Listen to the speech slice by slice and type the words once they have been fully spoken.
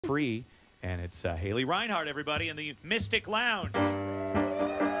free, and it's Haley Reinhart, everybody, in the Mystic Lounge.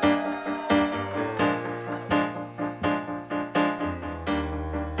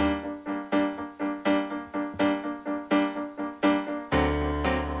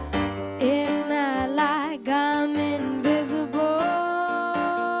 It's not like I'm invisible.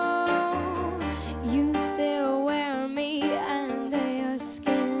 You still wear me under your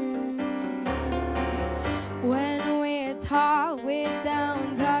skin. When we talk, we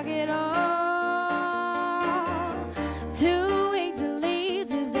don't talk at all. Too weak to lead,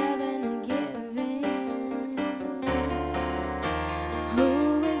 just having to give in.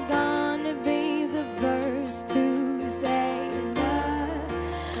 Who is gonna be the first to say enough?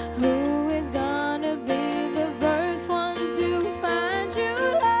 Who is gonna be the first one to find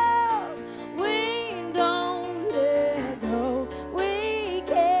true love? We don't let go, we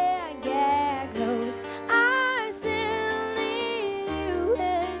can't get close. I still need you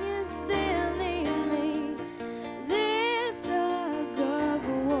and you still need me. This tug of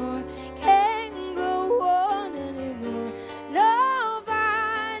war can't go on anymore.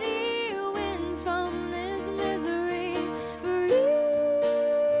 Nobody wins from this misery.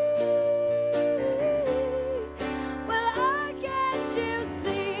 Well, I can't you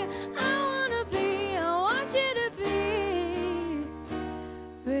see? I want you to be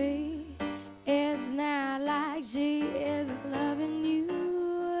free. It's not like she is loving you.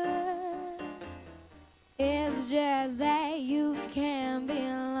 It's just that you can't be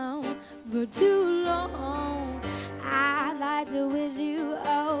alone for too long. I'd like to wish you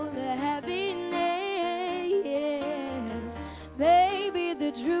all the happiness. Baby,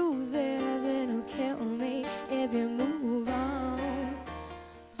 the truth is it'll kill me if you move on.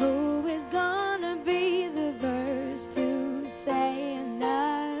 Who is gonna be the first to say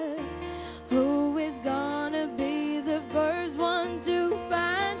enough? Who is gonna be the first one to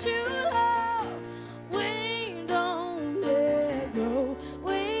find true love? We don't let go,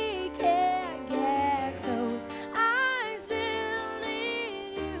 we can't get close. I still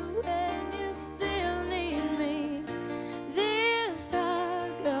need you and you still need me. This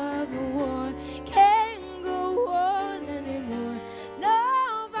tug of war can't go on anymore.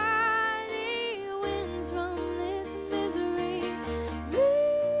 Nobody wins from this misery.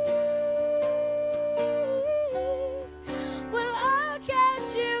 Well, oh,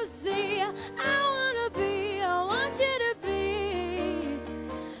 can't you see? I want you to be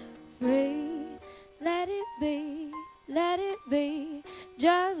free. Let it be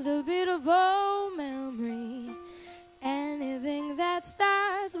just a beautiful memory. Anything that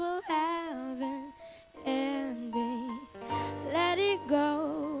starts will have an ending. Let it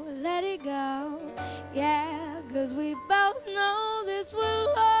go, yeah, 'cause we both know this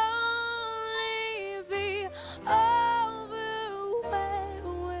will